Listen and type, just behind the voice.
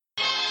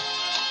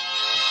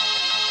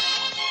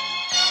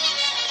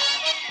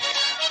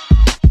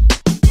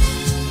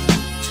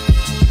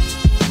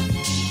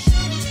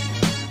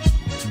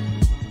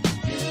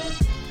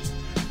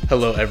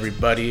Hello,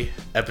 everybody.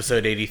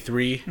 Episode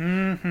 83.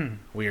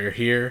 We are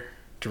here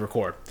to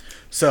record.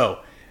 So,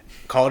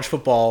 college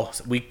football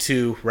week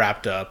 2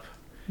 wrapped up.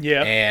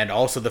 Yeah. And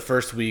also the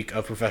first week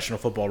of professional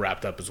football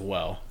wrapped up as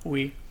well.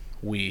 We.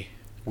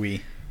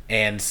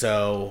 And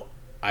so,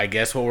 I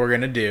guess what we're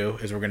going to do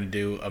is we're going to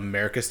do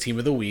America's Team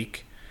of the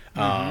Week.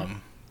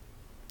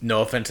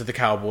 No offense to the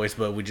Cowboys,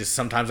 but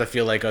sometimes I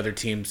feel like other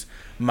teams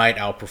might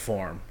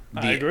outperform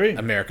I agree.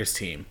 America's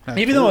team.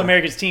 Even though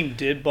America's team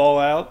did ball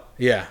out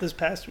Yeah. this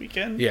past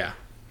weekend. Yeah.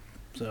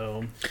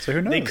 So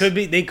who knows?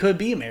 They could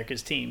be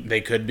America's team.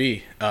 They could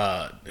be.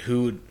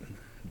 Who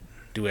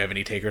do we have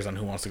any takers on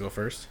who wants to go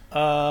first?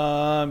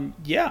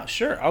 Yeah,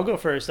 sure. I'll go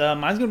first.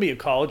 Mine's going to be a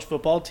college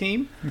football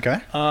team.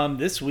 Okay.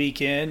 This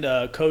weekend,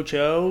 Coach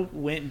O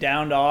went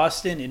down to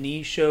Austin and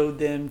he showed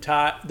them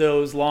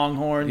those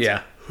Longhorns.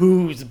 Yeah.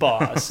 Who's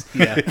boss?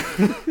 Yeah.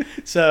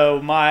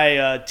 So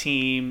my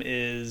team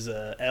is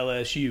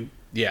LSU.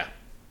 Yeah.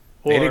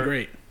 They did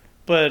great.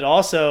 But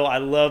also, I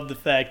love the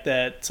fact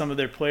that some of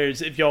their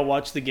players, if y'all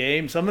watch the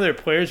game, some of their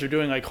players are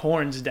doing like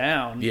horns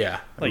down.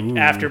 Yeah. Like Ooh.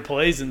 after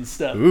plays and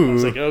stuff. Ooh. I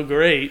was like, oh,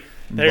 great.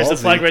 There's the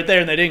Ballsy. flag right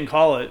there, and they didn't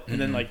call it. And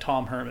then like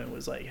Tom Herman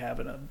was like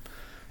having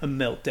a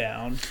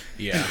meltdown.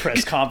 Yeah.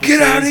 Press conference.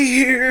 Get out of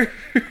here!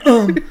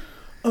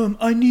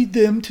 I need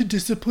them to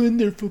discipline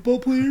their football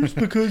players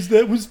because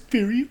that was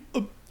very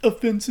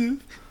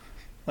offensive.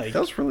 Like, That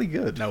was really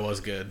good. That was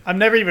good. I've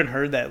never even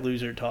heard that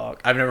loser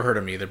talk. I've never heard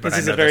him either, but This I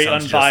is know a very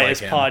that sounds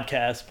unbiased just like him.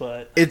 podcast,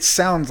 but It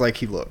sounds like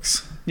he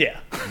looks. yeah.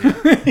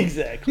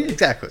 Exactly.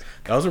 Exactly.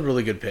 That was a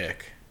really good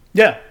pick.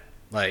 Yeah.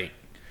 Like,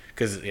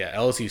 because,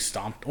 LSU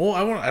stomped. Well, I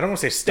don't want to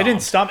say They stomped.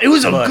 didn't stop. It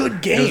was a but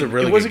good game. It was a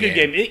really good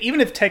game.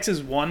 Even if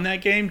Texas won that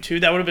game, too,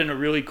 that would have been a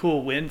really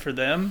cool win for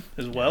them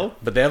as well.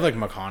 But they have, like,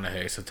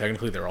 McConaughey, so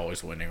technically they're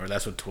always winning, or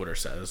that's what Twitter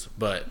says.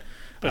 But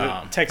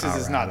Texas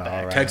is not all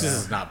back. right. Texas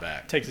is not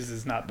back. Texas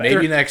is not back.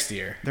 Maybe next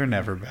year. They're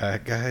never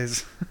back,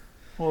 guys.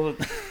 Well,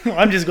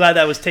 I'm just glad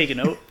that was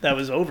that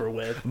was over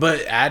with.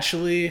 But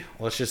actually,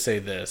 let's just say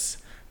this.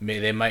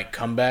 They might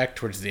come back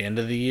towards the end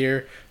of the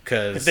year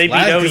because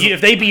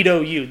If they beat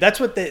OU, that's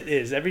what that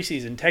is every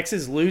season.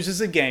 Texas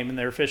loses a game and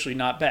they're officially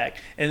not back,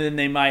 and then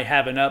they might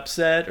have an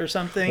upset or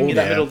something in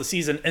the yeah. middle of the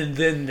season, and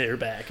then they're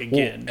back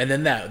again. and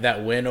then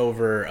that win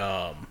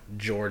over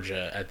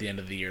Georgia at the end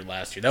of the year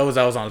last year, that was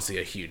honestly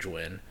a huge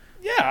win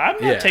Yeah,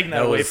 I'm not taking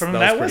that away from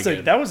them.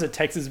 That was a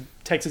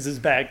Texas's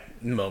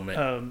back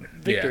moment.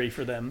 victory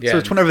for them. Yeah. So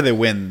it's whenever they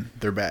win,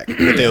 they're back. But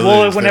they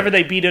Well, lose, whenever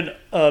they're- they beat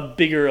a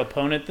bigger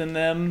opponent than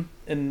them,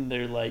 and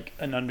they're like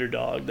an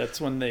underdog,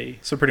 that's when they.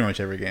 So pretty much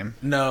every game.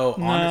 No,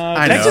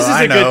 I Texas know,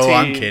 is a good I know, team.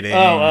 I'm kidding.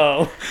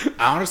 Oh.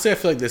 honestly, I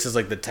feel like this is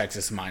like the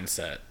Texas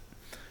mindset.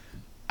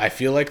 I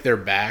feel like they're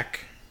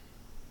back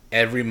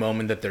every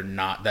moment that they're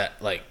not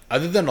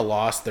other than a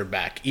loss, they're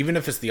back. Even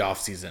if it's the off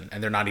season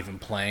and they're not even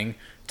playing,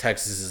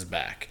 Texas is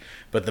back.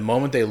 But the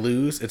moment they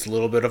lose, it's a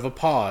little bit of a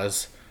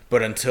pause.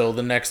 But until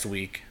the next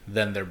week,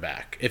 then they're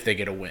back if they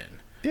get a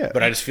win. Yeah.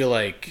 But I just feel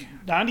like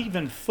Not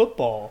even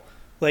football.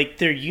 Like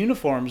their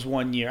uniforms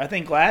one year. I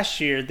think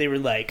last year they were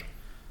like,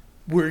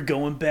 we're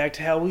going back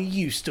to how we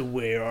used to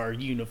wear our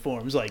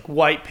uniforms, like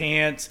white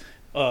pants,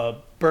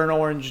 burnt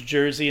orange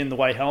jersey, and the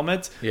white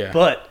helmets. Yeah.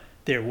 But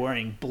they're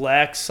wearing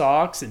black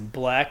socks and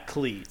black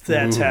cleats.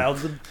 That's Ooh.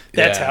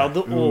 how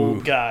the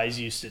old guys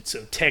used it.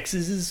 So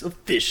Texas is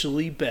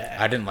officially back.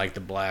 I didn't like the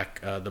black.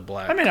 I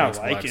mean, I cleats,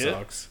 like black it.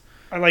 socks.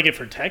 I like it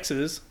for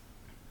Texas,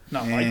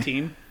 not my Eh.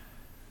 team.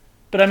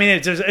 But I mean,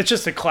 it's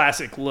just a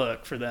classic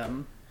look for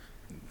them.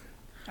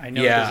 I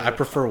know. it Yeah, doesn't I look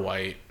prefer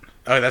white.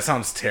 Oh, that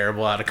sounds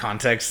terrible out of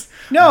context.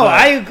 No, But,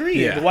 I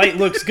agree. yeah. The white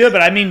looks good,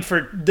 but I mean,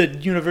 for the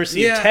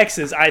University Yeah. of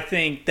Texas, I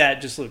think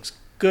that just looks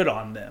good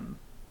on them.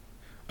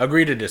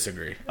 Agree to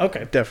disagree.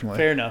 Okay, Definitely.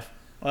 fair enough.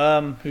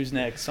 Who's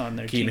next on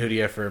their Keaton, team? who do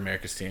you have for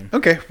America's team?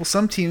 Okay, well,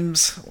 some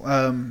teams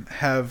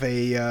have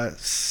a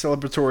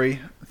celebratory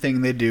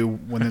thing they do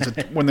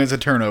when there's a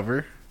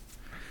turnover.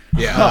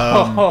 Yeah.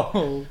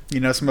 Oh,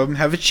 Some of them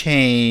have a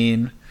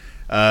chain.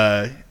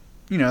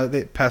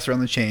 They pass around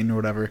the chain or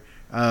whatever.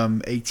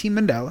 A team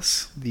in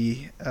Dallas,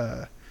 the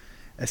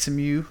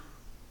SMU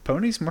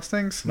Ponies,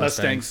 Mustangs,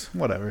 Mustangs.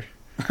 whatever.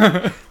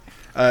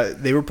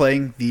 They were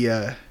playing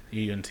the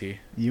UNT.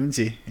 UNC.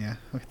 Yeah,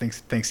 okay,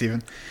 thanks,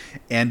 Stephen.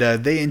 And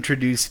they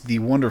introduced the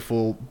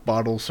wonderful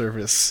bottle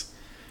service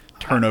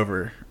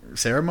turnover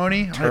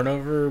ceremony.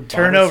 Turnover.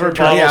 Turnover,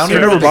 bottle bottle service?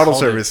 Turnover service. bottle Called it.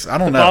 service. I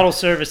don't the know. bottle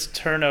service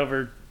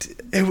turnover.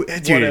 Dude,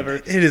 whatever.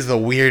 It is the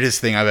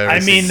weirdest thing I've ever I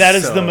seen. mean, that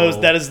is so- the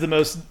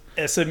most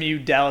SMU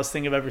Dallas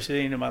thing I've ever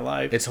seen in my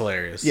life. It's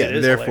hilarious. Yeah, it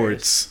is therefore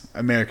hilarious. it's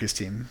America's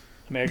team.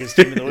 America's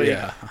team of the week.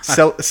 Yeah.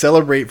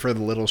 Celebrate for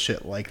the little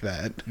shit like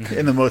that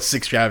in the most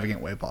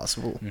extravagant way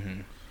possible.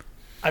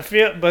 I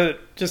feel,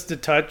 but just to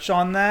touch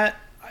on that,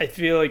 I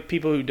feel like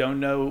people who don't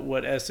know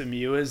what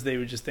SMU is, they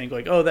would just think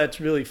like, oh, that's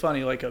really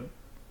funny, like a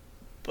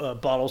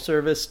bottle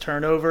service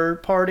turnover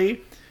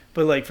party.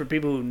 But like for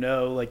people who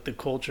know like the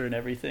culture and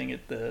everything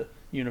at the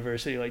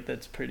university. Like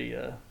that's pretty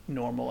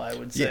normal, I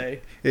would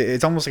say.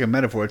 It's almost like a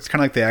metaphor. It's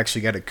kind of like they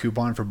actually got a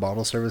coupon for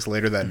bottle service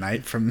later that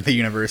night from the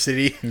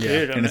university.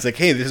 Dude, And it's like,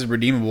 hey, this is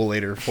redeemable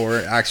later for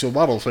actual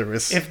bottle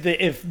service. If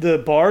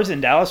the bars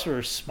in Dallas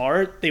were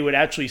smart, they would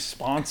actually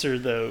sponsor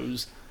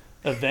those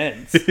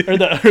events or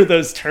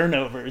those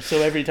turnovers.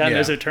 So every time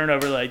there's a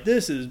turnover, like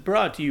this is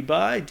brought to you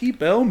by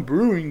Deep Elm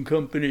Brewing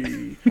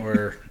Company.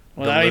 Or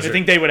Well, I don't even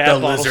think they would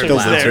have bottle Lizard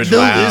service there.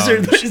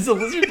 Lizard Lounge. Is the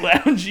Lizard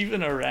Lounge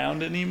even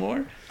around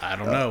anymore? I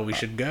don't know. We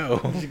should go.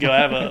 We should go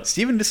have a.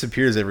 Steven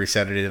disappears every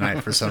Saturday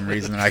night for some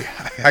reason. I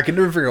can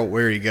never figure out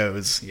where he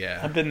goes. Yeah.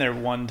 I've been there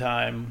one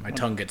time. My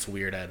tongue gets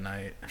weird at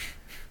night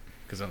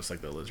because I'm just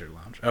like the Lizard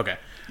Lounge. Okay.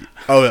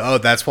 Oh,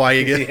 that's why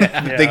you get.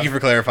 Yeah. Thank you for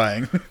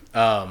clarifying.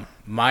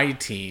 My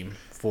team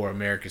for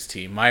America's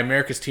team. My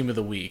America's team of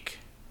the week.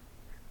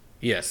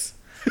 Yes.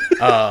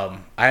 I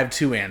have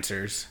two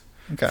answers.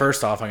 Okay.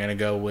 First off, I'm going to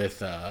go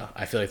with,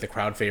 I feel like the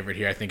crowd favorite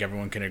here. I think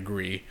everyone can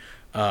agree.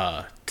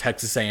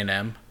 Texas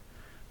A&M.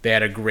 They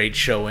had a great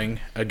showing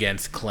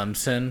against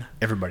Clemson.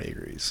 Everybody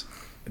agrees.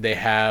 They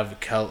have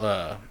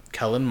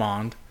Kellen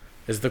Mond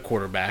as the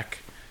quarterback.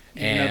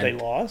 And they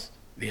lost?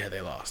 Yeah,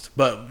 they lost.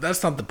 But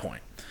that's not the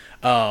point.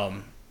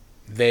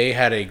 They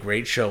had a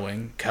great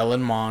showing.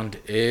 Kellen Mond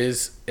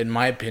is, in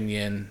my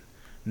opinion,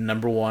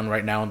 number one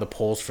right now in the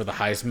polls for the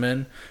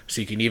Heisman. So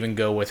you can even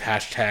go with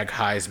hashtag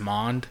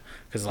Heismond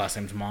because his last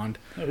name's Mond.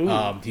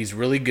 He's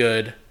really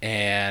good,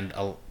 and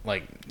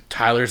like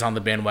Tyler's on the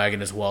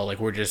bandwagon as well.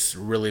 Like we're just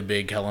really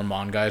big Kellen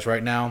Mond guys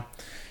right now,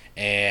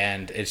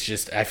 and it's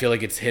just I feel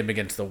like it's him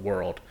against the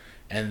world.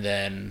 And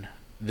then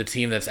the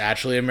team that's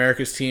actually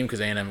America's team, because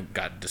A&M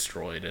got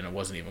destroyed and it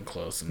wasn't even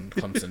close, and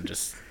Clemson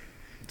just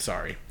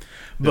sorry,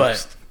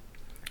 but.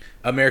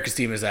 America's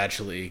team is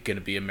actually going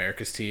to be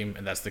America's team,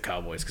 and that's the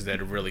Cowboys because they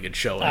had a really good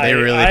showing. They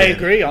really I did.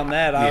 agree on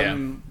that. Yeah.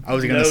 I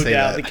was going to say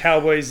that. The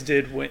Cowboys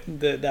did win.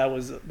 That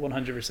was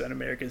 100%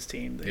 America's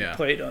team. They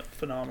played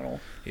phenomenal.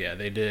 Yeah,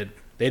 they did.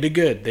 They did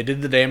good. They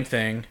did the damn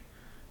thing,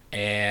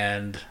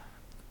 and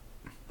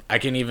I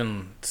can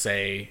even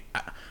say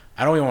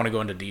I don't even want to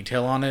go into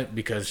detail on it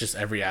because just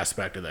every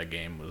aspect of that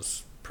game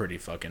was pretty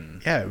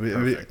fucking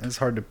perfect. It's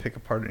hard to pick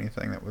apart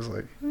anything that was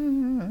like.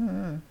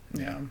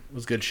 Yeah, it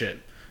was good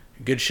shit.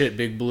 Good shit,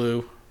 Big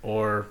Blue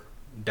or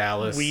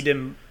Dallas.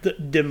 Dim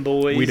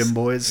boys.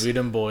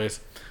 Weedham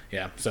boys.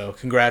 Yeah. So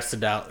congrats to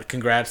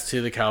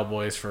the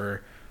Cowboys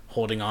for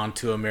holding on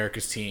to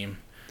America's team.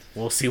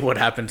 We'll see what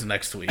happens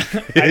next week.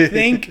 I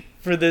think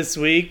for this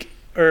week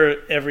or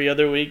every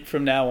other week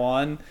from now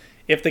on,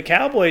 if the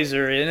Cowboys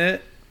are in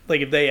it,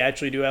 like if they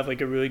actually do have like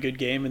a really good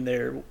game and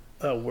they're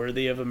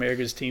worthy of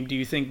America's team, do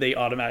you think they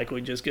automatically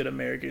just get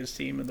America's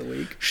team of the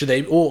week? Should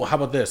they? Oh, how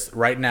about this?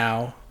 Right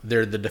now,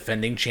 they're the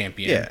defending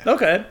champion. Yeah.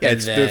 Okay. Yeah,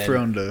 it's their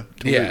throne to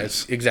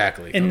lose.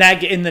 Exactly. In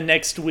the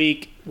next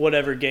week,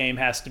 whatever game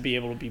has to be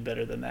able to be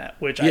better than that,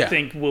 which I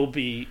think will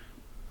be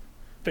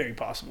very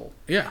possible.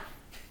 Yeah.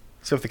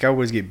 So if the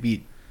Cowboys get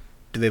beat,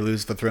 do they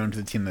lose the throne to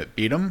the team that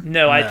beat them?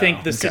 No, I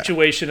think the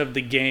situation of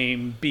the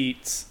game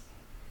beats,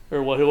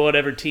 or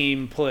whatever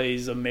team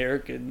plays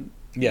American.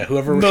 Yeah,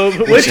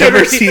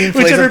 whichever team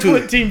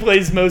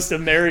plays most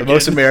American. The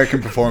most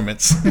American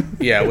performance.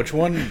 Yeah,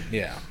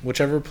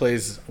 whichever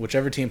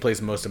team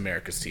plays most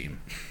America's team.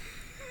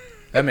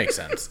 That makes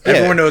sense. Yeah.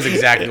 Everyone knows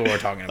exactly what we're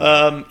talking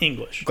about.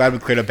 English. Glad we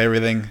cleared up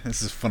everything.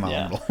 This is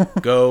phenomenal. Yeah.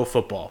 Go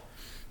football.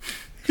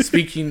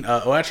 Speaking,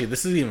 actually,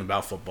 this isn't even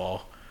about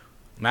football.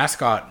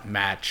 Mascot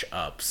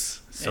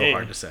match-ups. So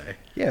hard to say.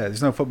 Yeah,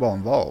 there's no football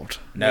involved.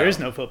 No, there is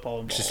no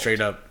football involved. Just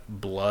straight up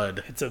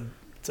blood. It's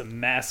a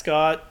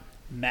mascot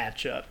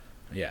matchup.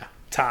 Yeah.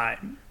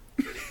 Time.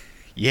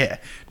 Yeah.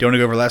 Do you want to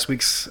go over last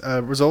week's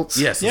results?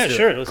 Yes. Yeah,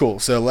 sure. Cool.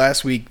 So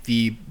last week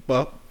the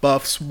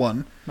Buffs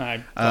won.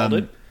 I called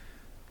it.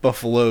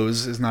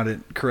 Buffaloes is not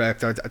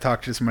correct. I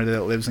talked to somebody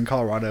that lives in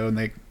Colorado, and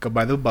they go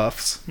by the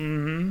Buffs.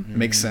 Mm-hmm.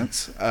 Makes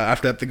sense.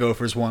 After that, the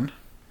Gophers won.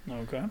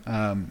 Okay.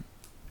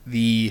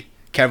 The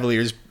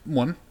Cavaliers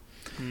won.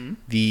 Mm-hmm.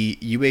 The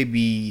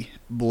UAB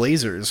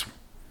Blazers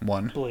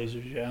won.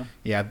 Blazers, yeah.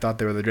 Yeah, I thought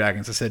they were the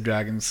Dragons. I said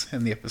Dragons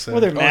in the episode.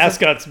 Well, their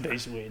mascot's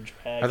basically a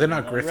dragon. Are they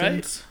not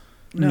Griffins?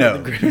 Right? No,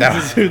 the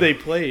Griffins is who they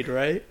played,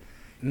 right?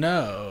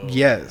 No.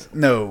 Yes.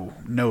 No,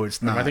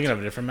 it's not. Am I thinking of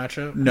a different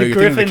matchup? No, the you're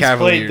Griffins thinking of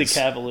the Cavaliers. played the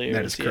Cavaliers.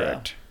 That is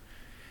correct.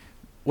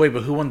 Wait,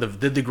 but who won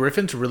did the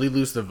Griffins really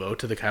lose the vote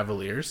to the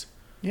Cavaliers?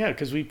 Yeah,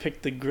 because we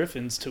picked the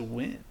Griffins to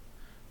win.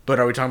 But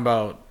are we talking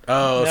about?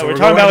 Oh, no, so we're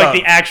talking about like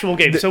the actual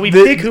game. So we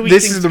pick who we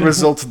think This is the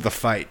result of the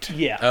fight.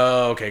 Yeah.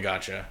 Oh, okay,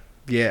 gotcha.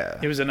 Yeah.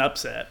 It was an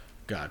upset.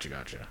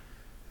 Gotcha.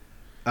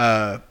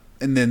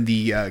 And then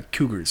the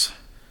Cougars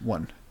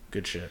won.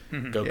 Good shit.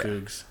 Mm-hmm. Go Yeah.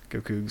 Cougs.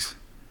 Go Cougs.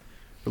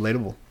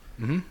 Relatable.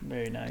 Mm-hmm.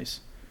 Very nice.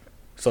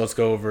 So let's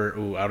go over.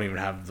 Ooh, I don't even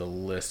have the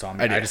list on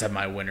me. I just have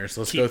my winners.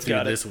 So let's go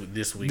through this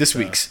week. This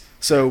week's.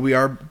 So we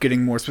are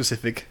getting more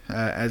specific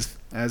as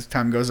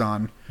time goes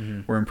on.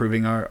 Mm-hmm. We're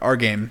improving our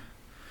game.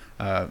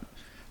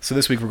 So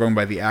this week we're going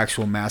by the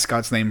actual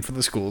mascot's name for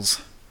the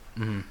schools.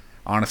 Mm-hmm.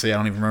 Honestly, I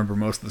don't even remember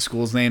most of the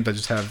schools' names. I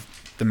just have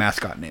the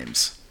mascot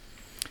names.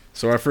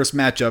 So our first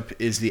matchup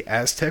is the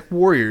Aztec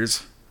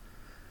Warriors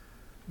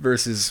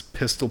versus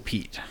Pistol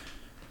Pete.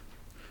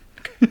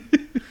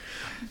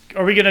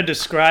 Are we gonna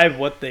describe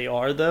what they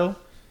are though?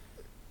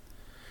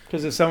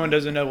 Because if someone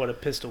doesn't know what a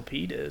Pistol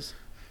Pete is,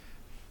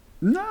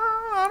 No,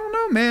 I don't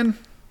know, man.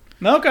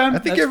 okay, I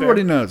think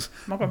everybody knows.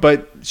 Okay.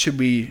 But should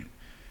we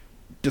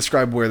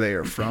describe where they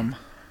are from?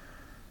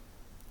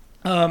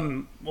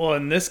 Well,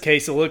 in this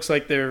case, it looks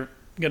like they're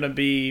gonna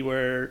be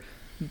where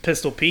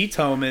Pistol Pete's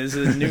home is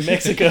in New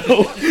Mexico.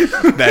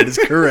 That is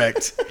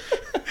correct.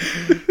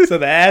 So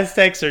the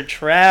Aztecs are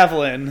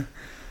traveling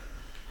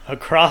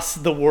across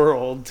the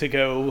world to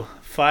go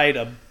fight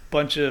a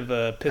bunch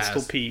of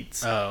Pistol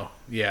Petes. Oh,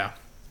 yeah.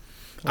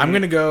 I'm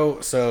going to go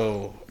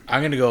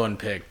and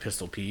pick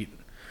Pistol Pete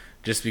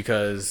just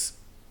because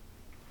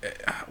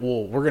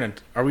well,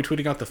 are we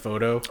tweeting out the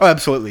photo? Oh,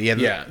 absolutely.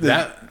 Yeah.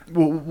 Yeah,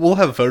 we'll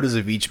have photos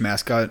of each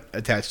mascot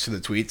attached to the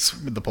tweets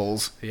with the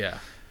polls. Yeah.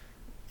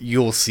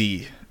 You'll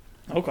see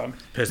Okay.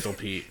 Pistol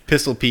Pete.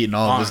 Pistol Pete in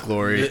all of his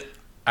glory.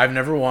 I've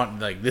never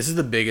this is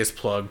the biggest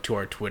plug to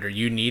our Twitter.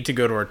 You need to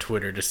go to our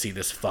Twitter to see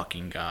this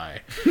fucking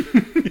guy.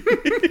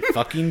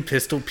 Fucking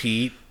Pistol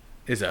Pete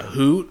is a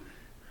hoot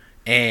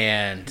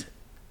and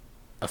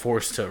a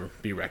force to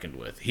be reckoned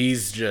with.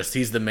 He's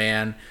the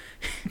man.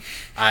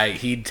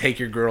 He'd take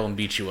your girl and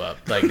beat you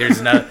up. Like there's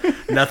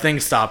nothing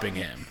stopping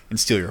him. And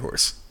steal your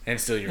horse.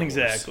 And steal your horse.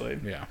 Exactly.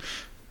 Yeah.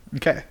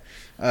 Okay.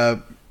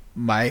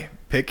 My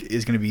pick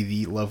is going to be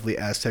the lovely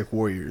Aztec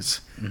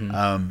Warriors.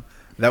 Mm-hmm.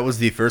 That was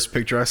the first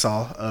picture I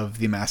saw of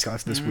the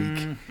mascots this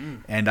week,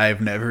 and I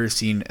have never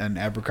seen an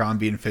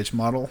Abercrombie and Fitch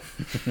model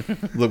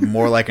look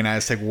more like an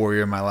Aztec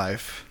Warrior in my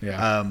life.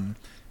 Yeah.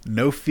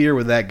 No fear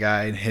with that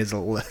guy and his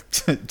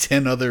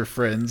 10 other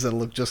friends that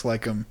look just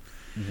like him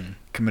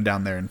coming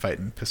down there and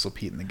fighting Pistol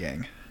Pete and the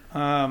gang.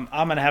 I'm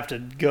gonna have to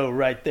go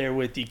right there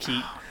with you,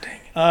 Keith. Oh, dang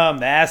it.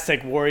 The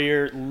Aztec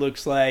Warrior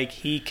looks like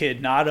he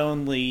could not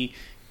only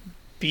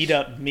beat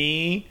up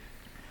me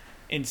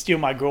and steal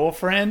my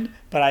girlfriend,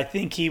 but I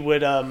think he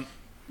would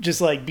just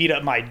like beat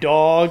up my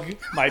dog,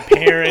 my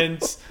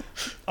parents,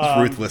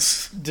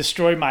 Ruthless.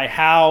 destroy my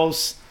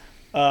house,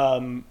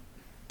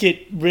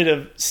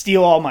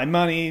 steal all my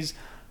monies,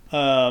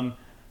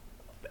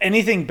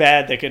 anything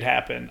bad that could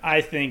happen.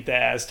 I think the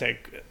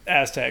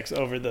Aztecs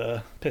over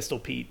the Pistol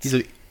Petes.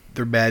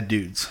 They're bad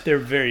dudes. They're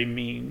very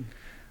mean.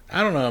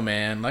 I don't know,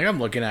 man. Like I'm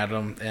looking at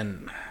him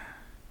and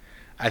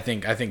I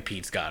think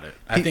Pete's got it.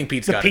 I think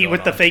Pete's The got Pete it.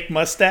 with the fake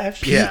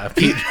mustache. Yeah,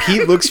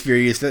 Pete looks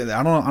furious.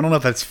 I don't know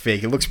if that's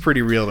fake. It looks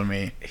pretty real to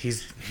me. He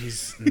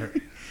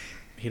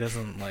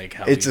doesn't like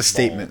how It's he's a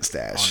statement bald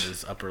stash on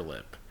his upper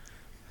lip.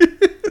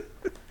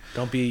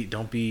 Don't be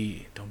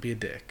a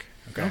dick.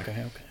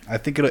 Okay. I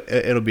think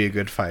it'll be a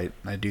good fight.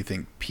 I do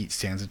think Pete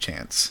stands a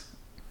chance.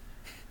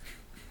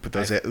 But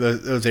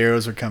those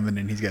arrows are coming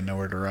and he's got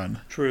nowhere to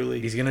run. Truly.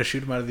 He's gonna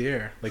shoot him out of the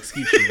air like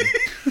skeet shooting.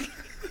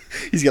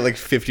 He's got like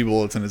 50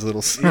 bullets in his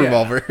little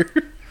revolver.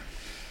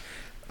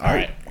 All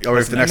right.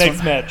 For the next one.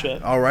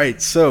 matchup. All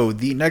right. So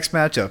the next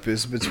matchup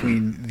is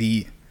between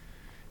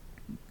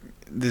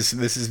this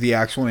is the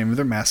actual name of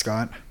their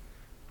mascot,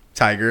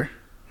 Tiger,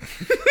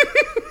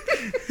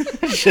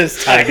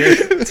 Just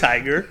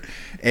Tiger.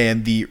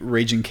 and the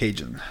Raging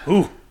Cajun.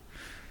 Ooh.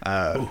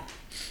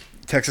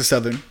 Texas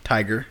Southern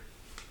Tiger.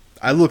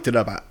 I looked it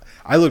up.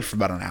 I looked for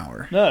about an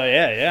hour. Oh,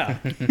 yeah.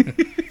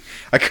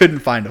 I couldn't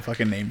find a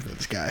fucking name for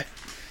this guy.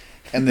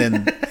 And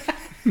then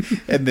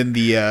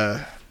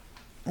the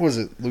what was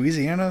it,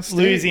 Louisiana State?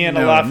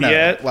 Louisiana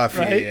Lafayette,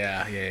 Lafayette.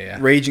 right? Yeah.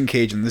 Raging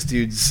Cajun. This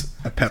dude's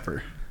a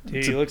pepper.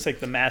 Dude, he looks like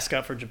the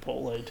mascot for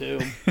Chipotle, too.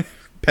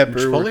 Pepper.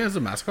 Chipotle has a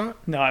mascot?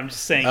 No, I'm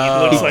just saying he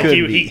Oh. looks He like could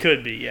he be.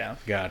 could be, yeah.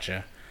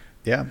 Gotcha.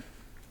 Yeah.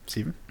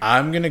 Steven?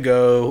 I'm gonna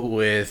go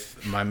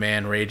with my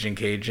man Raging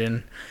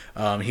Cajun.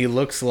 He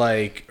looks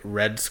like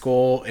Red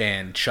Skull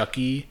and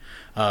Chucky,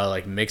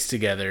 like mixed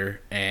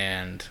together,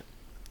 and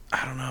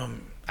I don't know.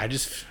 I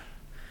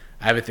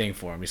have a thing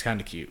for him. He's kind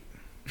of cute.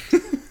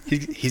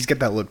 He's got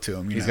that look to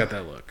him. He's got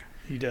that look.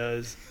 He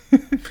does.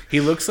 He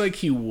looks like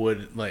he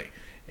would like.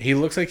 He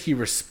looks like he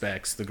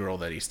respects the girl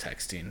that he's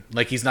texting.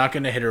 Like he's not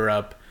gonna hit her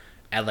up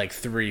at like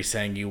 3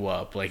 saying you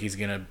up. Like he's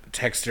gonna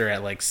text her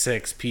at like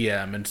 6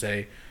 p.m. and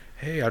say,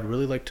 "Hey, I'd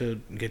really like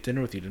to get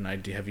dinner with you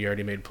tonight. Have you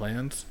already made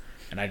plans?"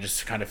 And I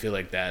just kind of feel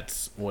like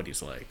that's what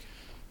he's like.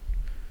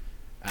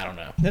 I don't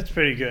know. That's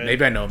pretty good.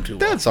 Maybe I know him too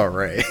well. That's all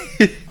right.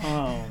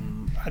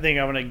 I think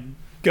I'm going to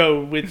go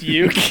with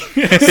you.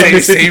 same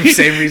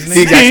reasoning.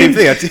 The exact same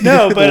thing.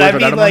 No, but The I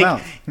word out mean, of my like,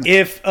 mouth.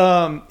 if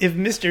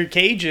Mr.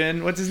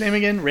 Cajun, what's his name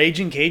again?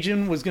 Raging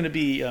Cajun was going to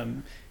be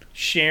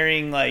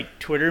sharing like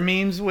Twitter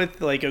memes with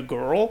like a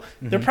girl.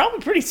 They're probably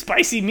pretty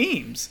spicy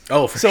memes.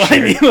 Oh, for so sure.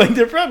 I mean, like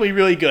they're probably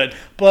really good.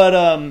 But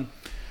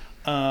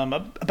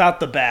about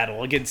the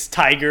battle against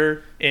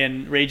Tiger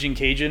and Raging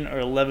Cajun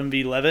or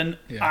 11v11,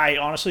 Yeah. I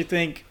honestly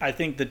think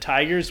the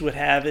Tigers would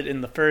have it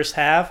in the first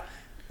half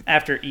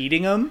after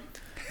eating them,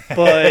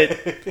 but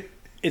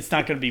it's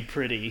not going to be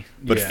pretty.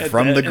 But Yeah.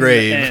 from the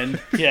grave, And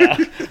yeah,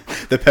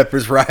 the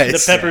peppers rise.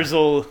 the peppers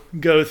will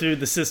go through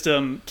the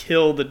system,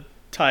 kill the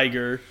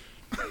tiger.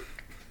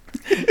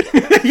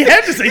 You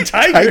have to say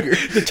tiger.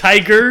 The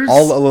tigers.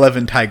 All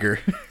 11 tiger.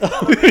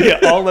 Yeah,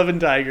 all 11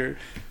 tiger.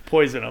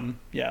 Poison them.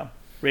 Yeah.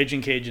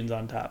 Raging Cajuns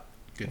on top.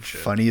 Good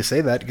shit. Funny you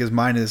say that because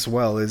mine as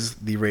well is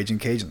the Raging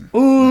Cajun.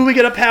 Ooh, we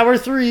got a power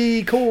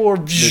 3 core.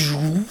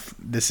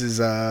 This is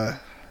a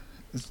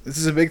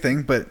big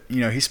thing, but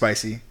he's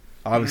spicy,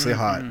 obviously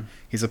hot.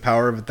 He's a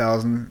power of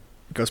 1,000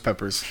 ghost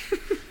peppers.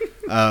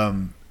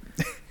 And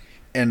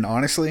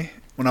honestly,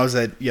 when I was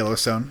at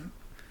Yellowstone,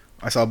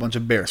 I saw a bunch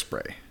of bear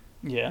spray.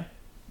 Yeah.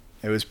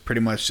 It was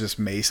pretty much just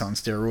mace on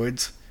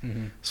steroids.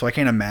 Mm-hmm. So I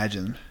can't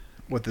imagine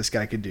what this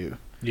guy could do.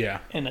 Yeah.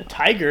 And a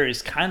tiger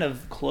is kind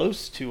of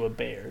close to a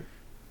bear.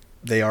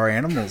 They are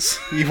animals.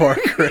 You are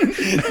correct.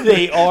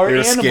 They are They're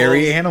animals.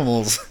 scary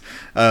animals.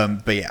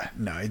 But yeah,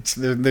 no,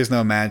 there's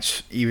no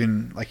match.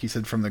 Even like you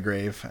said, from the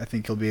grave, I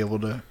think he'll be able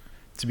to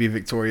be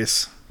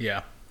victorious.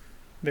 Yeah.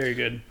 Very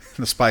good.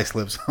 The spice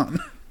lives on.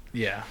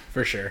 Yeah,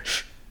 for sure.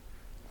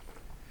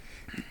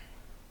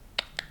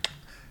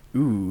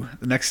 Ooh,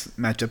 the next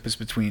matchup is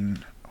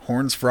between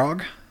Horns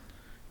Frog.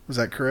 Was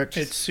that correct?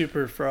 It's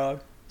Super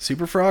Frog.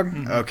 Super Frog?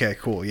 Mm-hmm. Okay,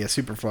 cool. Yeah,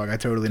 Super Frog. I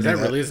totally Is knew that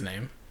that. really his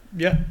name?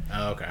 Yeah.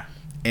 Oh, okay.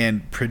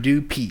 And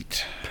Purdue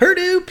Pete.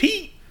 Purdue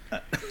Pete.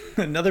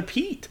 Another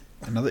Pete.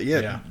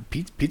 Yeah.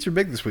 Pete's are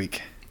big this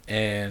week.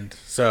 And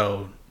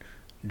so,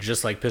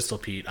 just like Pistol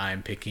Pete,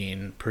 I'm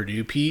picking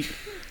Purdue Pete.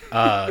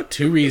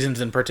 2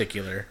 reasons in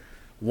particular.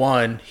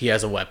 One, he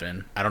has a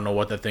weapon. I don't know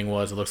what that thing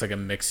was. It looks like a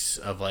mix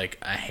of like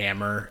a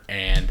hammer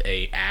and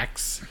a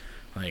axe.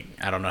 Like,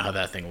 I don't know how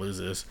that thing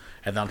loses.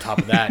 And then on top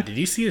of that, did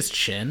you see his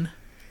chin?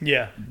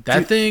 Yeah.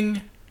 That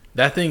thing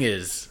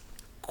is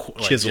like,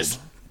 Chiseled.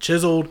 just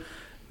chiseled.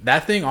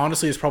 That thing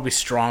honestly is probably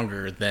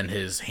stronger than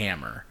his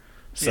hammer.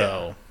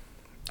 So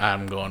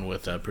I'm going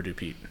with Purdue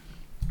Pete.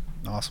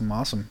 Awesome.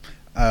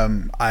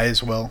 I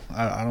as well.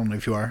 I don't know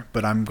if you are,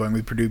 but I'm going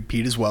with Purdue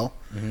Pete as well.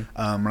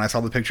 Mm-hmm. When I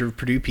saw the picture of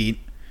Purdue Pete,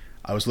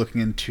 I was looking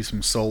into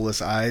some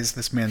soulless eyes.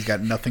 This man's got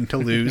nothing to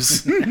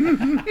lose. He's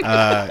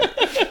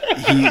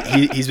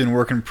been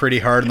working pretty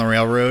hard on the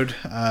railroad,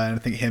 and I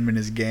think him and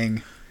his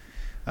gang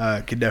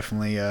could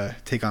definitely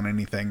take on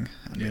anything.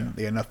 I mean,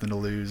 they got nothing to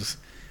lose.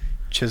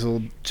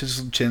 Chiseled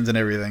chins and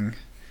everything.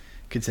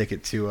 Could take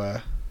it to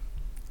a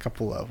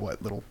couple of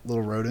little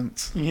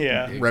rodents.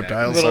 Yeah. Exactly.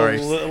 Reptiles.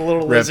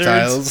 Little lizards,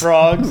 Reptiles.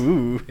 frogs.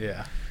 Ooh.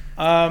 Yeah.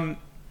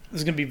 This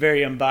is going to be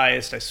very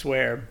unbiased, I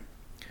swear.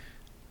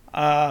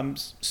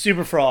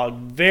 Super Frog,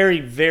 very,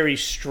 very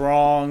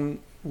strong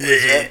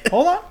lizard.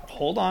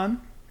 Hold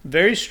on.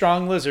 Very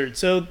strong lizard.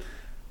 So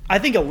I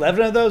think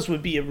 11 of those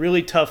would be a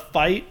really tough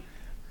fight.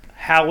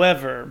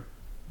 However,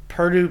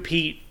 Purdue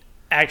Pete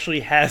actually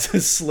has a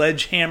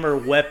sledgehammer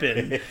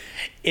weapon.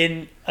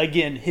 And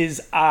again,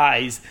 his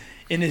eyes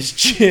and his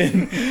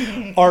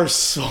chin are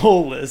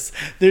soulless.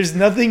 There's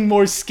nothing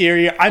more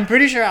scary. I'm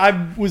pretty sure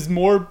I was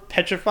more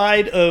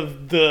petrified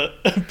of the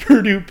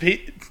Purdue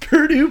Pete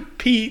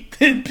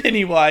than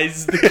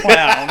Pennywise the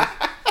clown.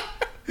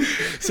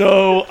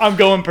 So I'm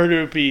going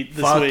Purdue Pete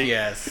this Fuck week.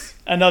 yes.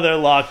 Another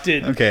locked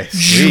in. Okay,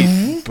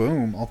 sweet.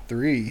 Boom, all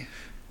 3.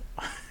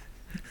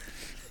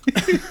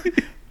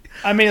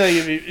 I mean, like,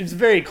 it's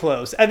very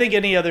close. I think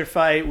any other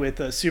fight with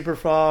a Super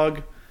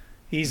Frog,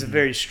 he's a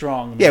very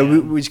strong man. Yeah,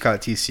 we just caught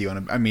TCU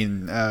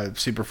on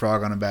Super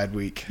Frog on a bad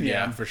week.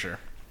 Yeah, for sure.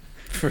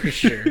 For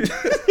sure.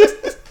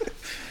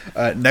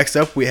 Next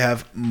up, we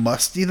have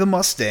Musty the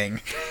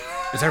Mustang.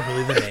 Is that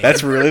really the name?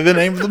 That's really the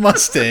name of the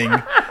Mustang.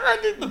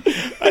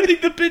 I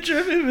think the picture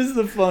of him is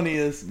the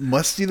funniest.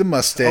 Musty the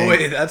Mustang. Oh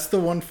wait, that's the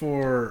one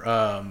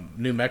for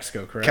New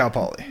Mexico, correct? Cal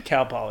Poly.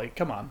 Cal Poly,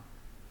 come on.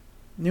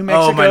 New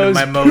Oh,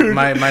 Mexico's...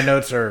 my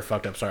notes are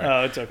fucked up. Sorry.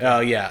 Oh, it's okay. Oh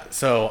yeah.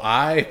 So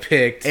I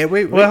picked. Hey,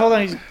 wait. Well, hold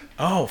on.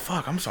 Oh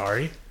fuck! I'm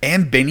sorry.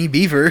 And Benny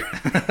Beaver.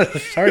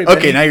 Sorry.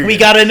 Okay, now you're We good.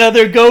 got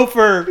another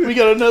gopher. We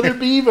got another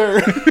beaver.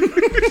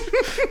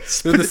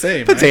 They're the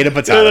same. Potato,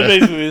 They're potato.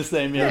 basically the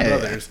same, yeah. Yeah.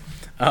 Brothers.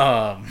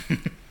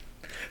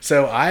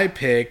 So I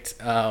picked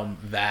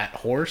that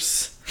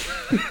horse,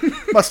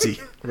 Musty.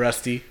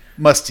 Rusty,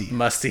 Musty.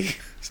 Musty.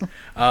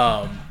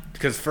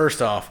 Because first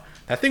off,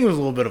 that thing was a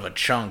little bit of a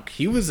chunk.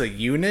 He was a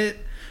unit.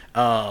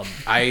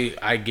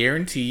 I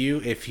guarantee you,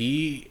 if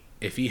he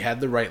had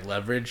the right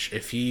leverage,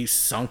 if he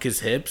sunk his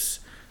hips,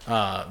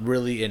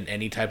 really in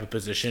any type of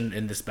position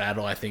in this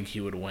battle, I think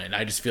he would win.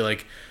 I just feel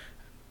like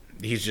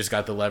he's just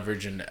got the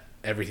leverage and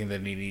everything that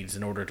he needs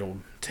in order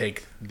to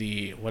take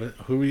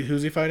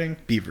who's he fighing?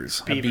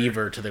 Beavers. A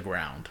beaver to the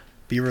ground.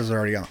 Beavers are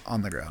already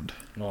on the ground.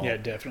 Well, Yeah,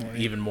 definitely.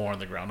 Even more on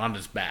the ground, on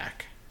his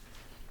back.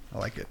 I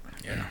like it.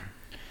 Yeah.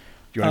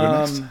 Do you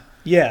want to go next?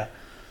 Yeah.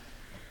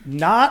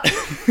 Not...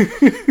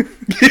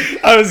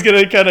 I was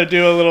going to kind of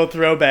do a little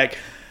throwback.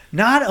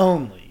 Not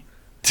only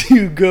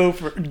do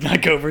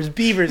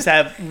beavers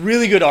have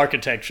really good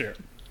architecture.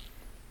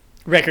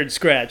 Record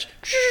scratch.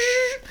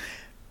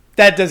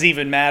 That doesn't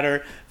even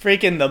matter.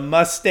 Freaking the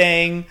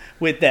Mustang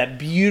with that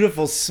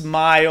beautiful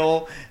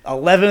smile.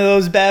 11 of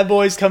those bad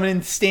boys coming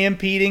in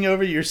stampeding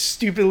over your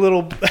stupid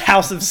little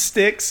house of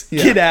sticks.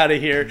 Yeah. Get out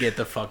of here. Get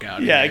the fuck out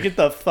of Yeah, here. get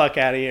the fuck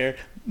out of here.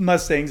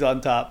 Mustangs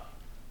on top.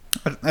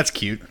 That's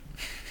cute.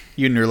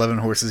 You and your 11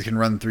 horses can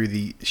run through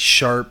the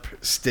sharp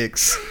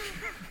sticks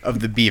of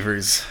the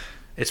beavers.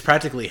 It's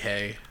practically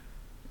hay.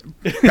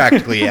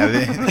 Practically,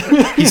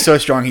 yeah. He's so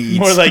strong he eats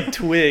More like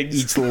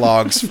twigs. eats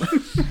logs.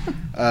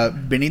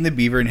 Benny the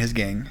Beaver and his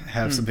gang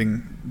have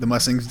something the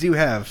Mustangs do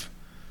have,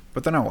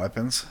 but they're not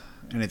weapons,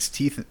 and it's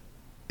teeth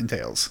and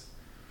tails.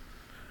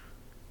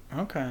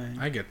 Okay.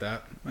 I get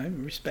that. I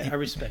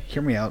respect.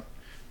 Hear me out.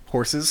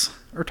 Horses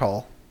are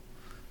tall.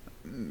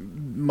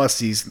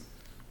 Musty's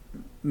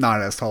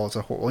not as tall as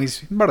a horse. Well,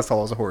 he's about as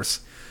tall as a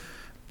horse.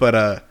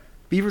 But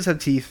beavers have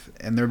teeth,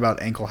 and they're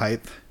about ankle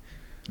height.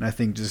 And I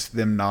think just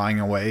them gnawing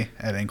away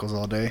at ankles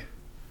all day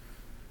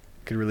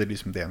could really do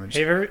some damage.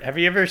 Have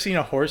you ever seen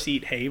a horse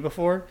eat hay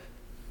before?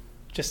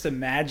 Just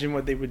imagine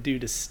what they would do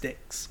to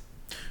sticks.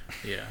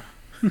 Yeah.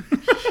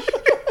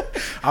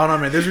 I don't know,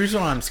 man. There's a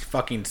reason why I'm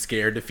fucking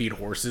scared to feed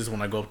horses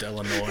when I go up to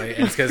Illinois,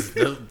 and it's because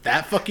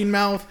that fucking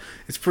mouth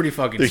is pretty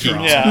fucking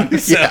strong. Yeah.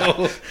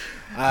 So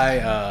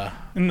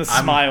and the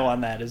smile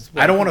on that is.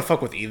 I don't want to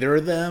fuck with either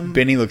of them.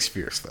 Benny looks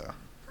fierce, though.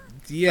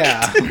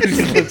 Yeah,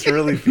 he looks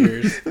really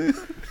fierce.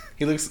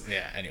 He looks.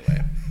 Yeah.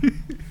 Anyway,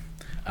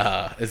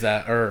 is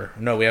that or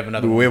no? We have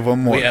another. We have one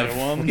more. We have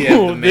one. We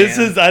have the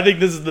man. I think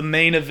this is the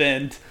main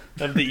event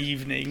of the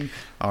evening.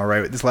 All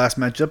right. This last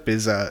matchup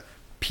is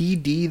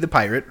PD the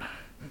Pirate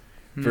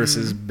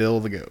versus Bill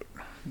the Goat.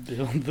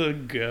 Bill the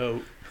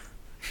Goat.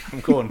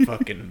 I'm going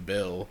fucking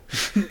Bill.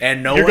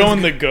 And You're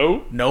going the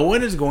Goat? No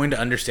one is going to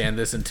understand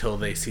this until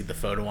they see the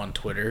photo on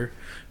Twitter.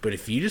 But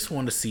if you just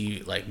want to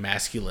see like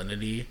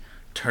masculinity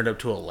turned up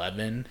to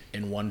 11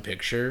 in one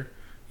picture,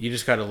 you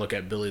just got to look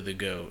at Billy the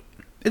Goat.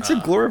 It's a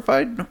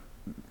glorified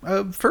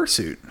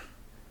fursuit.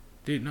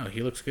 Dude, no,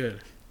 he looks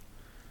good.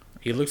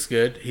 He looks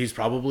good. He's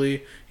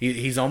probably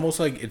he's almost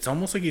like it's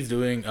almost like he's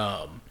doing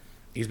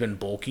he's been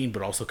bulking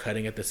but also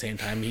cutting at the same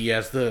time. He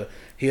has the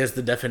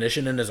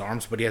definition in his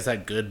arms, but he has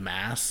that good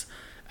mass.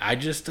 I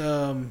just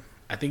I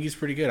think he's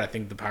pretty good. I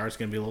think the Pirate's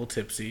gonna be a little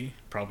tipsy.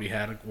 Probably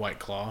had a White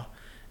Claw,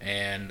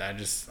 and I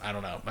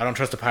don't know. I don't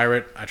trust a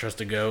Pirate. I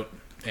trust a Goat,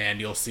 and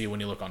you'll see when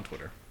you look on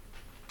Twitter.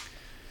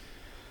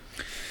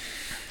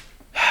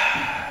 Do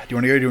you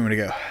want to go or do you want me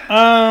to go?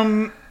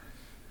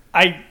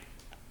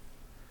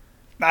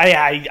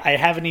 I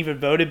haven't even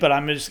voted, but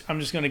I'm just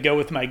going to go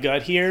with my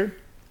gut here.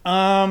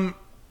 I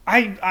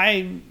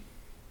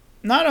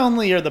not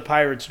only are the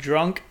Pirates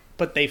drunk,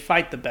 but they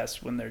fight the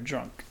best when they're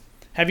drunk.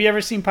 Have you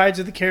ever seen Pirates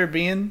of the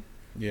Caribbean?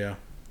 Yeah.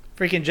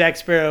 Freaking Jack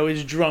Sparrow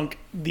is drunk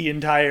the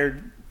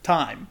entire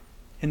time,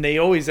 and they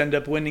always end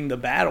up winning the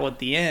battle at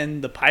the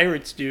end. The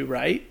Pirates do,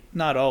 right?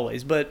 Not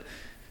always, but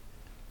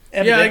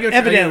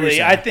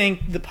evidently, I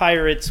think the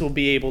Pirates will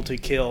be able to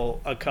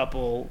kill a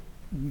couple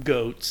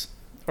goats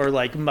or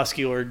like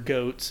muscular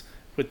goats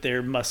with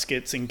their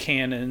muskets and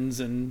cannons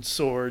and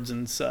swords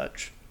and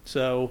such.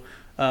 So,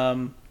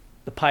 the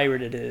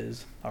pirate it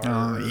is.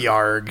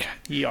 Yarg.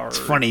 Yarg. It's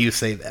funny you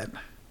say that.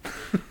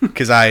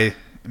 Because I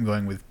am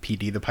going with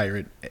PD the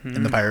Pirate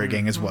and the Pirate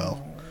Gang as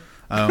well.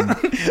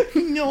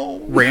 No.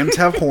 Rams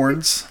have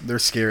horns. They're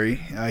scary.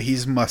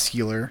 He's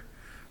muscular.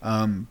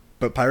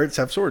 But pirates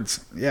have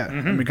swords. Yeah.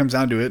 When it comes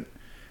down to it,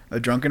 a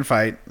drunken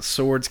fight,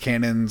 swords,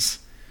 cannons,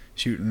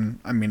 shooting.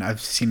 I mean, I've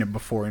seen it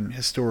before in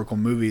historical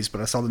movies, but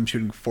I saw them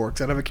shooting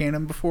forks out of a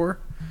cannon before.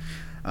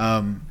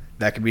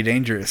 That could be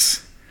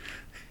dangerous.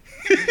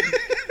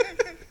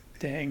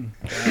 Dang.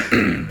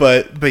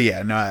 But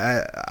yeah, no,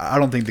 I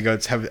don't think the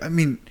goats have. I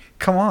mean,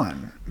 come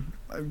on.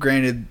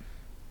 Granted,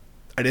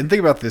 I didn't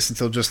think about this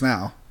until just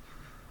now,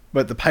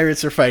 but the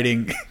pirates are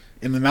fighting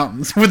in the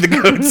mountains with the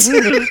goats.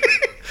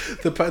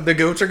 The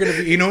goats are going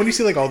to be... You know when you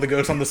see like all the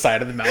goats on the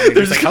side of the mountain?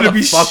 There's like, how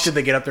the fuck did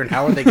they get up there and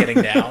how are they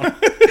getting down?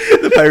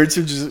 The pirates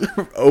are just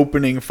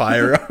opening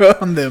fire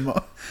on them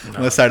on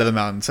the side of the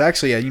mountain. So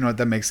actually, yeah, you know what?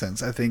 That makes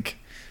sense. I think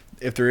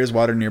if there is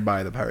water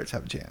nearby, the pirates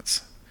have a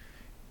chance.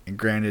 And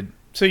granted...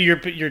 So you're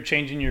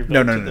changing your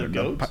vote to the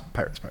goats?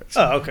 Pirates.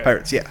 Oh, okay.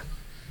 Pirates, yeah.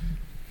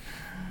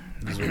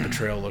 This is what the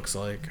trail looks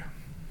like.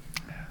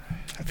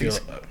 I feel...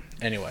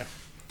 Anyway.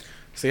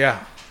 So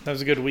yeah. That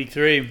was a good week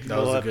 3.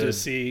 We'll have to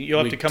see.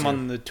 You'll have to come 2.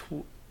 on the...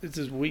 This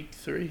is week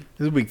 3?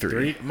 This is week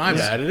 3. My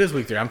bad. It is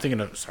week 3. I'm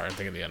thinking of the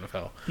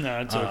NFL. No,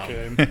 it's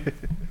okay.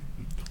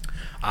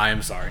 I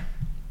am sorry.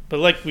 But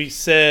like we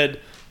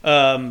said,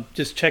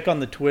 just check on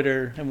the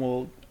Twitter,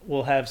 and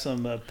we'll have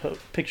some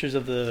pictures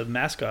of the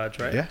mascots,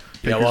 right? Yeah.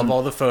 Yeah, we'll have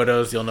all the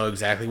photos. You'll know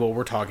exactly what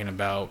we're talking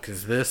about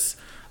because these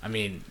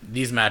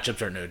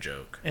matchups are no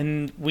joke.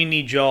 And we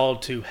need y'all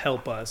to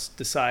help us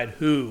decide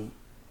who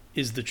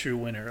is the true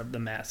winner of the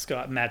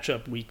mascot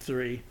matchup week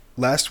 3.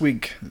 Last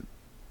week,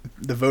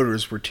 the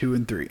voters were 2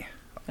 and 3.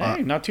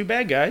 Hey, not too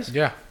bad, guys.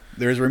 Yeah.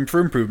 There's room for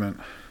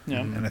improvement. Yeah.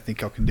 And I think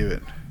y'all can do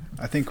it.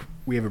 I think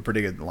we have a pretty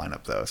good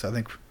lineup, though. So I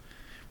think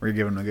we're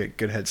giving them a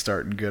good head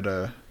start and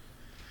good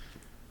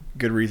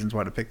reasons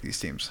why to pick these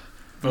teams.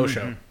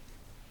 Show.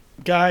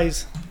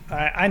 Guys,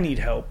 I need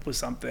help with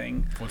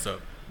something. What's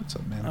up? What's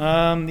up,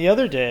 man? The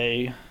other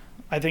day,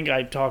 I think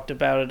I talked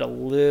about it a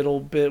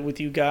little bit with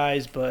you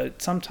guys,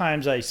 but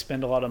sometimes I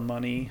spend a lot of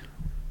money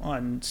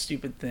on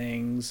stupid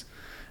things.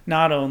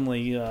 Not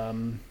only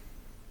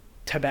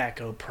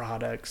tobacco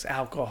products,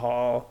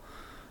 alcohol,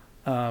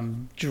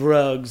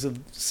 drugs of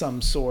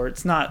some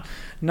sorts. Not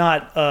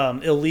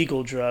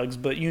illegal drugs,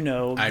 but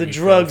the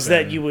drugs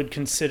that you would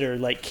consider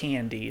like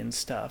candy and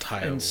stuff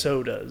and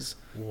sodas.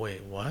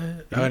 Wait,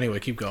 what? Oh, anyway,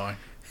 keep going.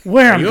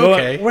 Where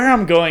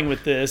I'm going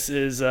with this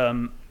is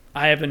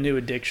I have a new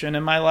addiction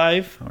in my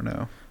life. Oh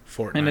no.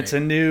 Fortnite. And it's a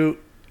new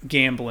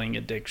gambling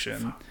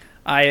addiction.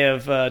 I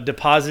have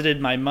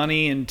deposited my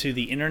money into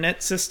the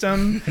internet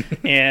system,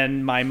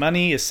 and my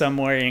money is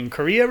somewhere in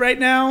Korea right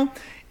now,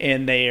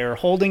 and they are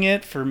holding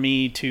it for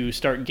me to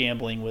start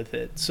gambling with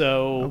it.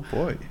 So Oh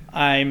boy.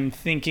 I'm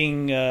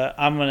thinking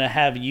I'm going to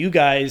have you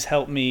guys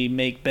help me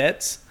make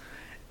bets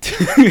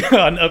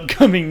on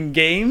upcoming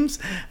games,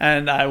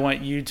 and I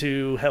want you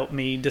to help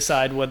me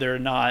decide whether or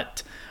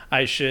not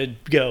I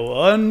should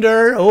go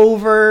under,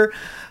 over,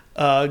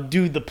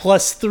 do the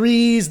plus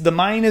threes, the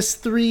minus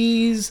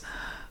threes.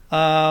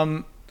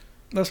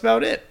 That's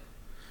about it.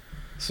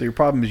 So your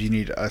problem is you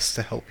need us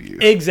to help you.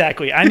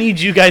 Exactly. I need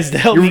you guys to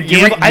help me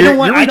gamble. I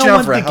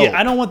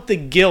don't want the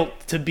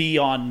guilt to be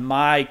on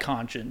my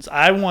conscience.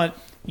 I want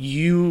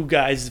you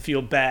guys to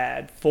feel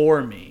bad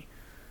for me.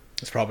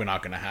 It's probably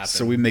not going to happen.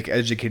 So we make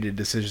educated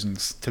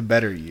decisions to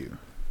better you.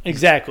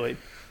 Exactly.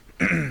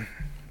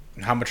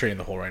 How much are you in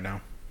the hole right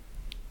now?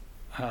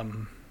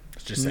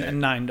 Let's just say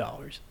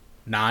 $9.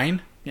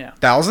 9? Yeah.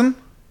 1,000?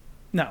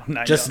 No,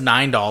 $9. Just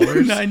 $9?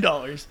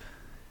 $9.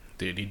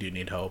 Dude, you do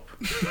need help.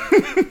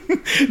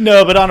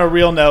 No, but on a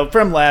real note,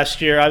 from last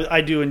year,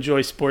 I do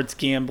enjoy sports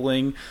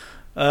gambling.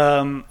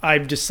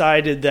 I've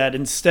decided that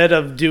instead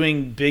of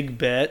doing big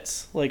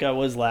bets like I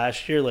was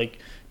last year, like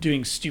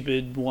doing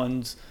stupid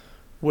ones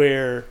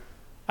where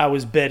I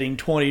was betting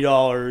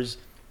 $20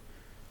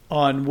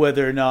 on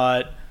whether or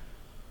not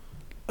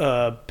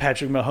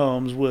Patrick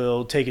Mahomes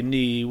will take a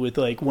knee with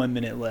like 1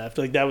 minute left.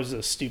 Like that was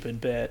a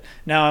stupid bet.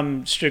 Now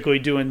I'm strictly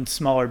doing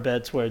smaller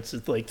bets where it's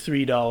like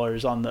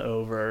 $3 on the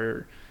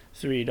over,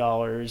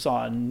 $3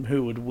 on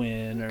who would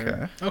win,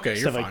 or okay,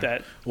 stuff you're like fine.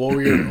 that. What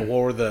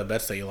were the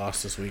bets that you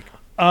lost this week?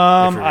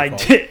 I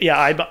did. Yeah,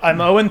 I'm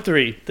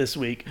 0-3 this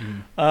week.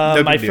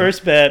 My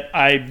first bet,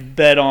 I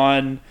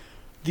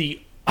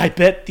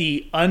bet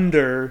the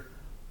under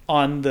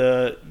on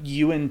the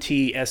UNT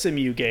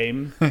SMU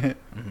game.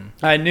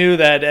 I knew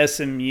that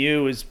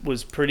SMU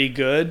was pretty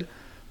good,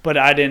 but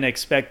I didn't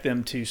expect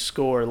them to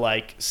score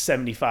like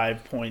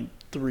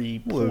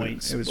 75.3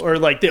 points. Or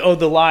like the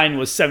line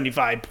was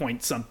 75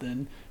 point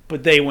something,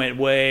 but they went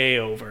way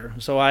over.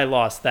 So I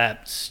lost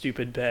that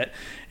stupid bet.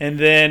 And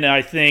then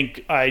I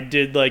think I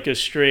did like a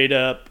straight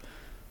up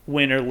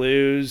win or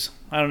lose.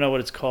 I don't know what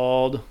it's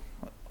called.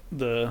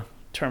 The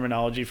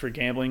terminology for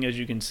gambling. As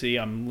you can see,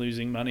 I'm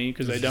losing money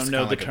because I don't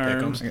know the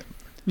terms.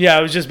 Yeah,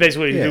 it was just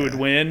basically who would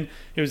win.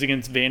 It was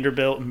against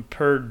Vanderbilt and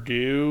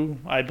Purdue.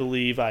 I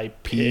believe I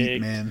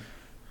picked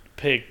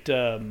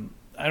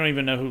I don't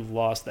even know who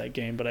lost that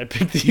game, but I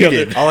picked the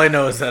other. All I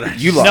know is that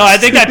you lost. No,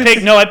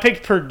 I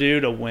picked Purdue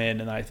to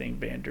win, and I think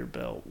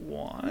Vanderbilt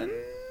won.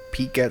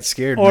 Pete got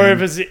scared. Or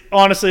man. if it's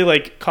honestly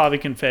like coffee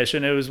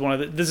confession, it was one of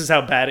the. This is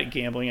how bad at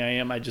gambling I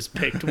am. I just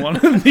picked one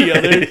of the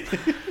others.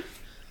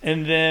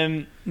 And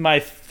then my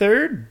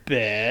third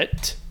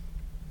bet,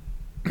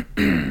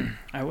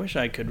 I wish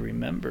I could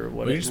remember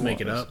what it was. You just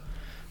make it up.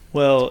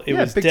 Well, it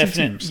was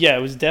definitely. Yeah,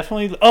 it was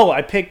definitely. Oh,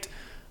 I picked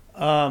the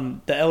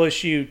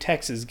LSU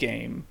Texas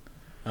game.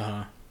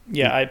 Uh-huh.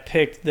 Yeah, I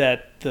picked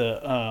that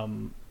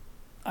the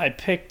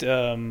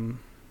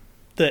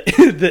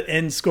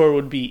end score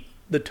would be,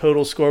 the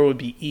total score would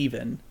be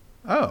even.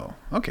 Oh,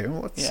 okay.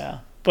 Well, let's. Yeah,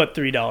 put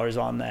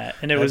 $3 on that,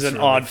 and it was an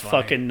really odd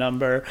fucking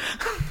number.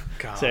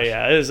 Gosh. So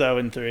yeah, it was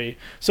 0-3.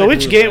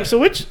 So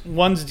which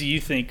ones do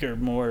you think are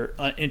more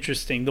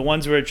interesting? The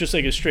ones where it's just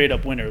like a straight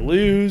up win or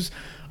lose,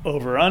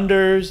 over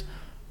unders,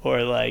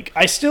 or like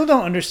I still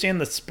don't understand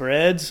the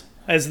spreads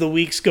as the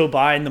weeks go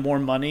by and the more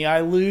money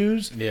I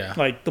lose. Yeah,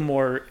 like the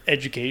more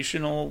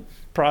educational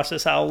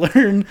process I'll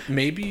learn.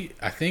 Maybe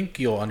I think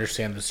you'll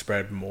understand the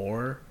spread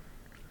more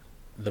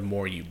the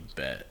more you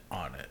bet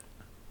on it.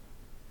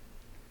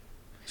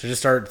 So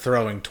just start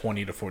throwing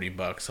 $20 to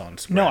 $40 on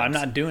spreads. No, I'm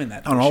not doing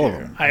that on all of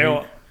them.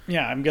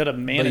 I'm gonna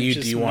manage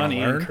this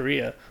money in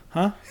Korea,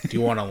 huh? Do you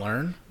want to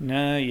learn?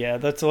 No, yeah,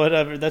 that's what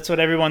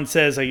everyone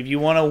says. Like, if you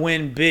want to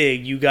win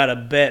big, you gotta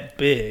bet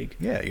big.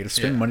 Yeah, you gotta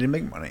spend money to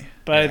make money.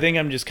 But I think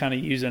I'm just kind of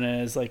using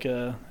it as like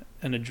an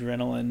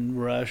adrenaline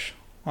rush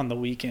on the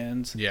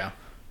weekends. Yeah,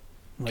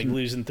 like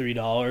losing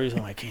 $3.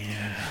 I'm like,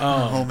 yeah.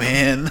 Oh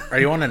man, are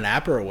you on an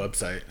app or a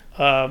website?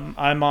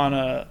 I'm on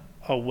a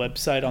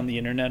website on the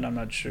internet. I'm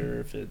not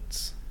sure if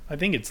it's. I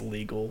think it's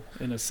legal.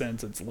 In a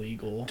sense, it's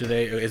legal.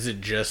 Is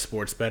it just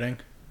sports betting?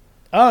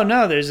 Oh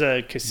no, there's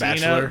a casino.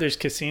 Bachelor? There's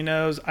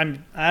casinos. I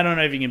don't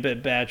know if you can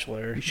bet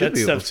Bachelor. You should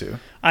be able to.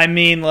 I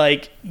mean,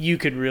 like, you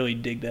could really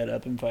dig that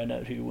up and find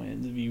out who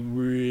wins if you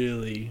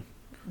really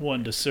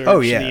wanted to search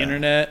the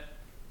internet.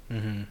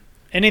 Mm-hmm.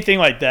 anything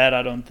like that,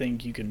 I don't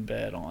think you can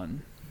bet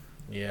on.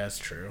 Yeah, that's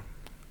true.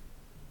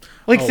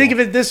 Like, think of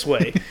it this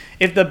way: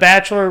 if the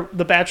Bachelor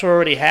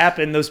already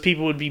happened, those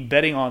people would be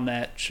betting on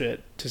that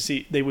shit to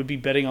see. They would be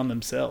betting on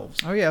themselves.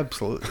 Oh yeah,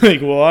 absolutely.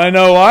 Like, well, I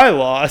know I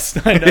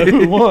lost. I know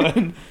who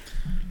won.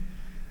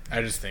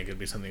 I just think it'd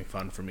be something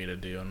fun for me to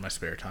do in my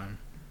spare time.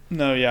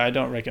 No, yeah, I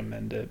don't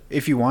recommend it.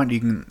 If you want,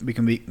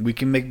 we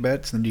can make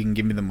bets, and then you can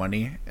give me the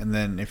money, and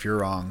then if you're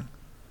wrong,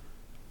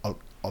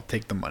 I'll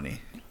take the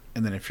money,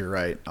 and then if you're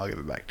right, I'll give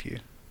it back to you.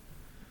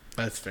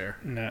 That's fair.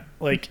 No,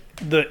 like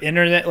the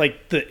internet,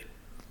 like the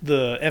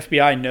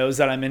FBI knows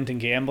that I'm into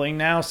gambling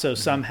now, so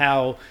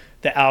somehow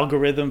the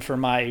algorithm for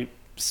my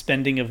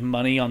spending of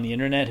money on the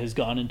internet has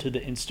gone into the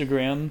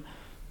Instagram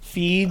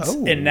feeds,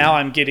 and now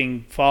I'm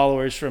getting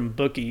followers from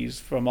bookies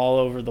from all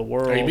over the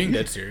world. Are you being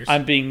dead serious?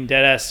 I'm being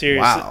dead ass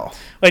serious. Wow.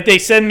 Like, they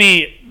send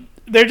me,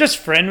 they're just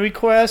friend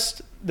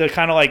requests. They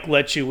kind of like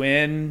let you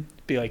in,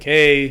 be like,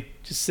 hey,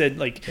 just said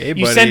like, hey,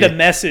 you buddy. send a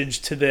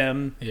message to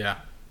them. Yeah.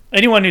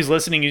 Anyone who's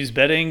listening who's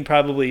betting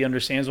probably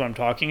understands what I'm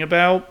talking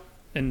about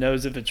and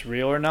knows if it's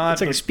real or not.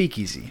 It's like a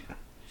speakeasy.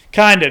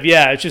 Kind of,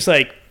 yeah. It's just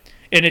like,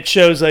 and it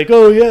shows like,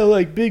 oh yeah,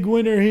 like big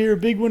winner here,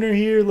 big winner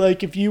here.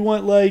 Like, if you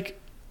want like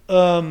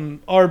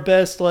our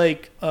best,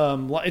 like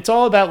it's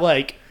all about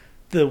like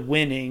the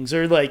winnings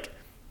or like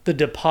the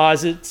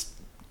deposits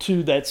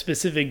to that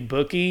specific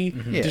bookie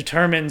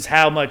determines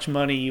how much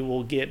money you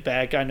will get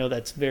back. I know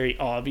that's very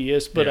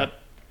obvious, but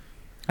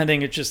I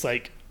think it's just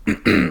like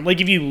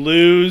like if you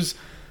lose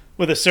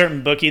with a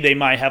certain bookie, they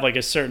might have like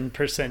a certain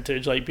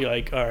percentage, like be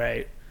like, all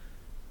right,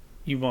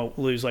 you won't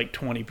lose like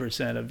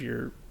 20% of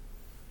your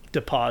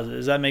deposit.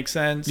 Does that make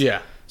sense?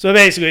 Yeah. So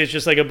basically, it's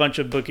just like a bunch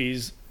of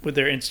bookies with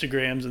their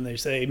Instagrams, and they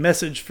say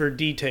message for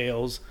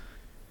details.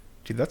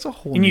 Dude, that's a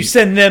whole. And you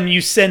send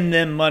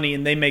them money,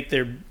 and they make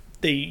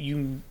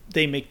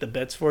they make the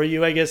bets for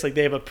you. I guess like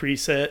they have a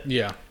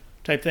preset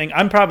type thing.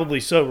 I'm probably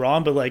so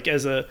wrong, but like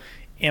as a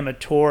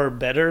amateur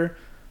bettor,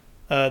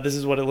 this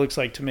is what it looks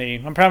like to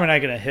me. I'm probably not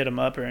going to hit them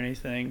up or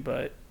anything,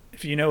 but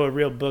if you know a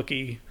real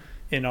bookie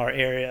in our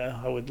area,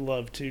 I would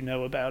love to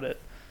know about it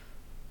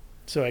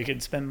so I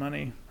could spend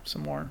money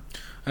some more.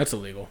 That's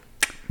illegal.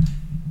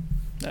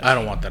 I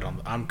don't want that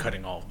on. I'm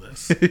cutting all of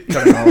this.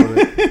 Cutting all of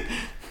it.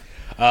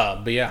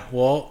 But yeah,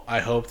 well, I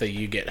hope that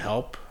you get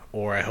help,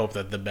 or I hope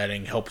that the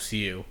betting helps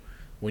you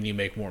when you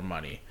make more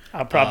money.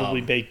 I'll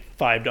probably make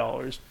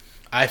 $5.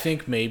 I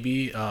think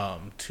maybe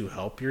to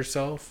help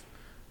yourself,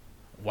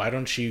 why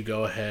don't you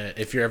go ahead,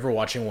 if you're ever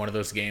watching one of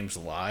those games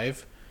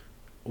live,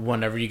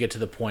 whenever you get to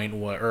the point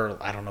where, or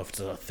I don't know if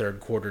it's a third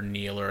quarter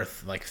kneel or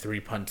like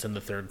 3 punts in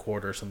the third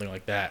quarter or something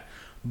like that,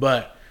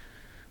 but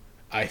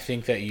I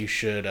think that you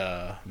should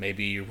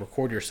maybe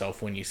record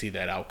yourself when you see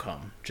that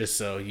outcome, just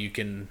so you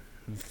can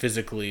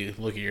physically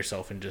look at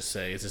yourself and just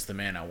say, is this the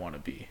man I want to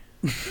be?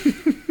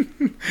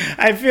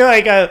 I feel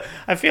like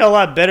I feel a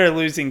lot better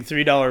losing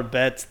 $3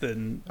 bets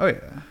than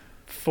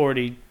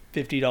 $40,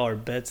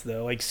 $50 bets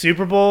though. Like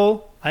Super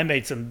Bowl, I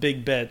made some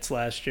big bets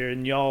last year,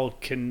 and y'all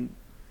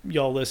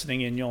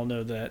listening in, y'all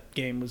know that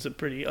game was a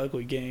pretty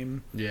ugly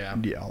game. Yeah,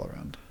 all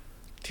around.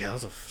 Yeah, that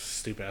was a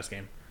stupid ass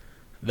game.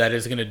 That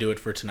is going to do it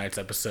for tonight's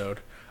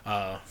episode.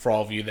 For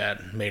all of you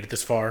that made it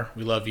this far,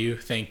 we love you.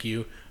 Thank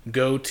you.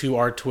 Go to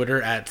our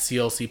Twitter at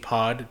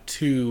CLCPod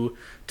to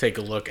take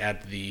a look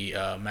at the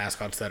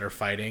mascots that are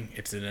fighting.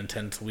 It's an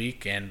intense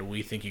week, and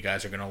we think you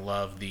guys are going to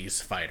love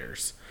these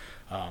fighters.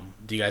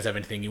 Do you guys have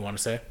anything you want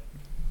to say?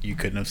 You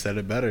couldn't have said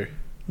it better.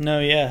 No,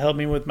 yeah, help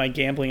me with my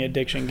gambling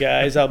addiction,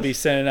 guys. I'll be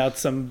sending out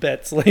some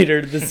bets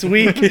later this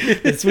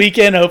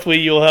weekend. Hopefully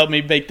you'll help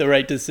me make the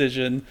right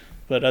decision.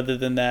 But other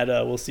than that,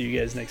 we'll see you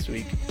guys next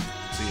week.